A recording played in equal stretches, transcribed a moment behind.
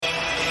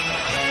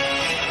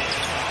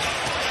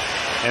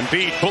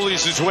Embiid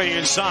bullies his way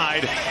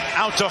inside,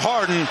 out to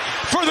Harden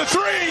for the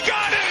three,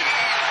 got it!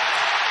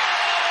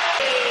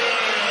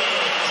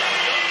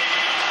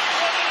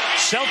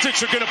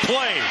 Celtics are going to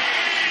play.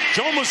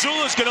 Joe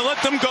Mazzulla's going to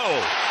let them go.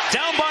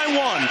 Down by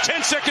 1,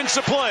 10 seconds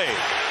to play.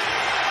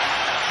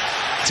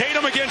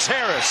 Tatum against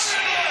Harris.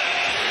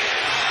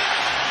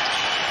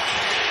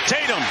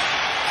 Tatum.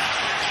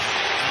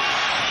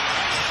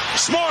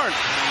 Smart.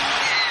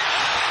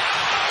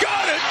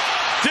 Got it.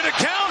 Did it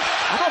count?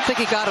 I don't think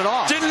he got it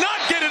off. Did not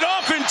get it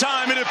off in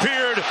time, it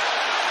appeared.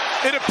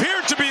 It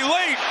appeared to be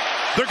late.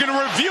 They're going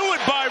to review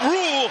it by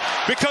rule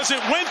because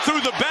it went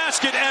through the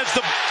basket as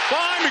the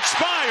time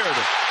expired.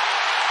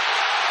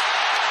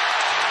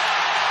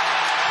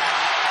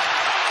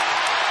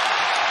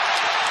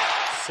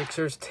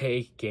 Sixers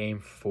take game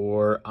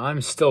 4.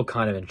 I'm still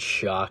kind of in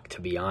shock, to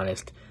be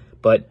honest.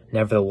 But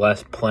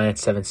nevertheless, Planet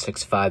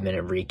 765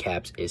 5-minute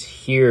recaps is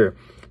here.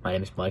 My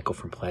name is Michael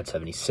from Planet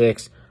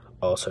 76.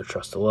 Also,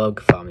 trust the love.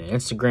 Follow me on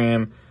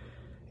Instagram.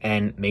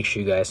 And make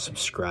sure you guys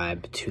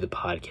subscribe to the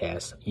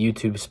podcast.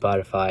 YouTube,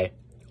 Spotify,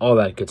 all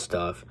that good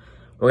stuff.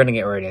 We're going to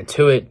get right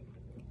into it.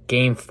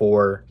 Game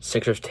 4.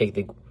 Sixers take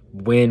the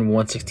win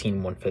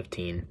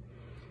 116-115.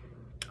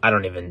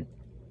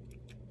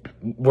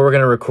 We're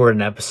going to record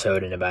an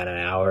episode in about an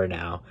hour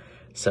now.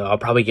 So I'll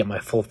probably get my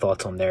full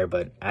thoughts on there.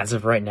 But as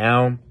of right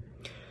now,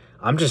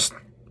 I'm just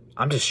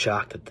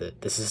shocked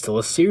that this is still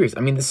a series.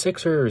 I mean, the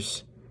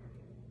Sixers,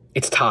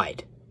 it's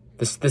tied.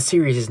 The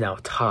series is now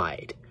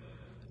tied.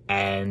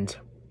 And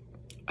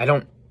I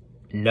don't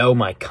know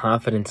my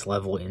confidence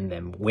level in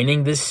them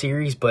winning this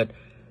series, but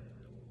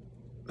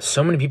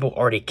so many people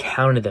already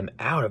counted them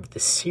out of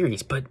the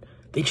series, but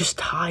they just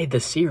tied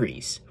the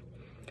series.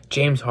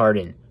 James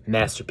Harden,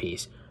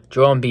 masterpiece.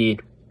 Joel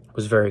Embiid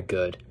was very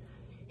good.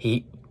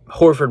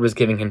 Horford was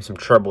giving him some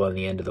trouble in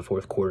the end of the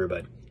fourth quarter,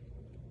 but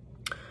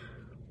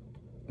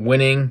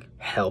winning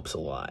helps a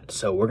lot.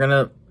 So we're going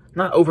to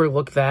not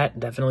overlook that.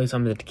 Definitely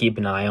something to keep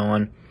an eye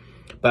on.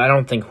 But I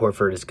don't think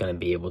Horford is going to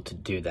be able to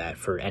do that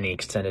for any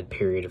extended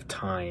period of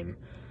time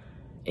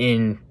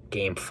in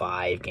Game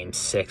 5, Game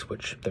 6,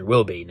 which there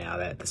will be now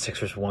that the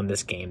Sixers won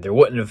this game. There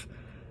wouldn't have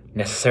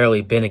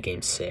necessarily been a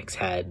Game 6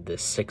 had the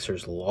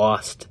Sixers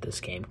lost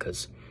this game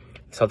because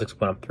the Celtics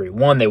went up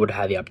 3-1. They would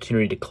have had the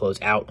opportunity to close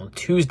out on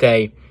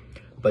Tuesday.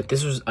 But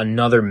this was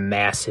another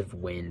massive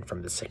win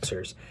from the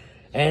Sixers.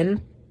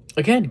 And,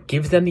 again,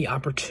 gives them the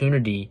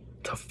opportunity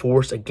to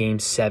force a Game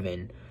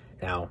 7.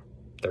 Now,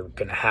 they're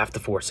going to have to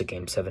force a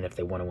Game 7 if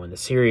they want to win the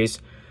series.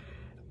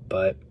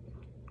 But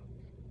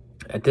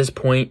at this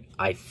point,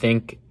 I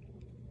think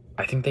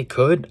they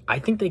could. I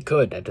think they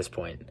could at this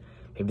point.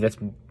 Maybe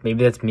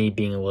that's me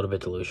being a little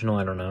bit delusional.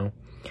 I don't know.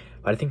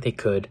 But I think they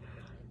could.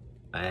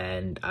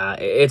 And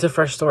it's a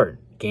fresh start.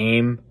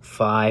 Game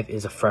 5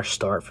 is a fresh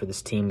start for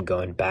this team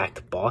going back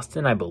to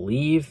Boston, I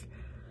believe.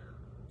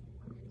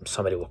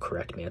 Somebody will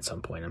correct me at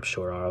some point. I'm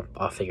sure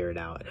I'll figure it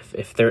out.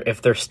 If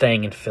they're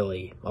staying in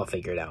Philly, I'll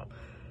figure it out.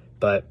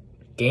 But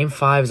Game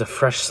 5 is a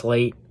fresh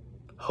slate.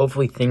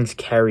 Hopefully things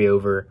carry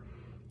over.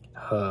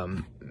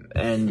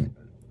 And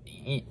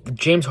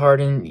James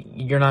Harden,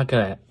 you're not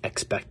going to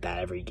expect that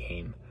every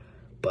game.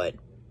 But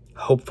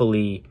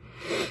hopefully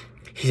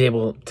he's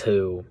able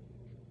to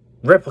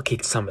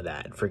replicate some of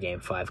that for Game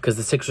 5. Because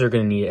the Sixers are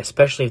going to need it,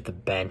 especially if the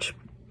bench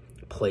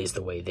plays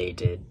the way they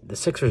did. The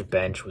Sixers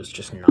bench was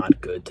just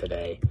not good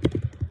today.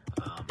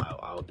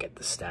 I'll get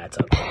the stats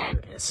up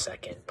here in a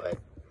second. But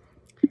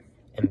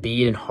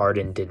Embiid and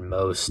Harden did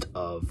most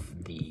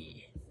of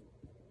the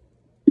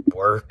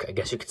work. I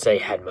guess you could say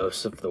had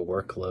most of the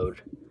workload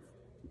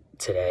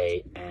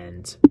today,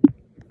 and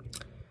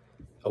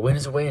a win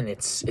is a win.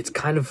 It's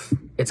kind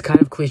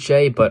of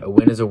cliche, but a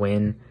win is a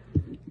win.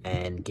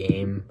 And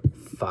Game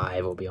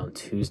 5 will be on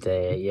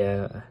Tuesday.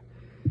 Yeah,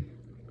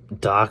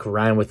 Doc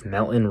ran with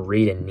Melton,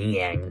 Reed, and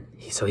Niang,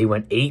 so he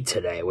went 8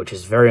 today, which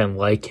is very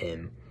unlike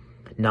him.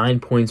 9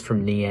 points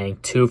from Niang,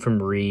 2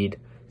 from Reed,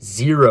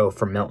 0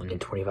 from Melton in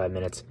 25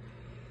 minutes.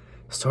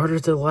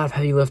 Starters did a lot of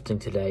heavy lifting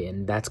today,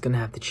 and that's going to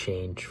have to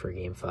change for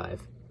Game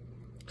 5.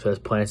 So that's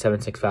Planet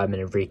 765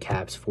 5-minute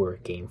recaps for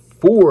Game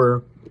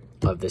 4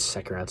 of this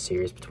second-round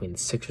series between the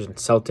Sixers and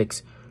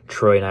Celtics.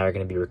 Troy and I are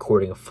going to be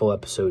recording a full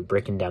episode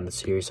breaking down the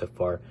series so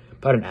far,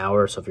 about an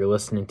hour. So if you're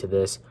listening to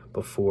this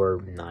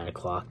before 9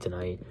 o'clock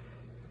tonight,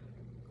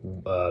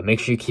 make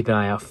sure you keep an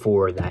eye out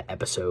for that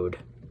episode.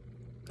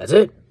 That's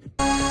it.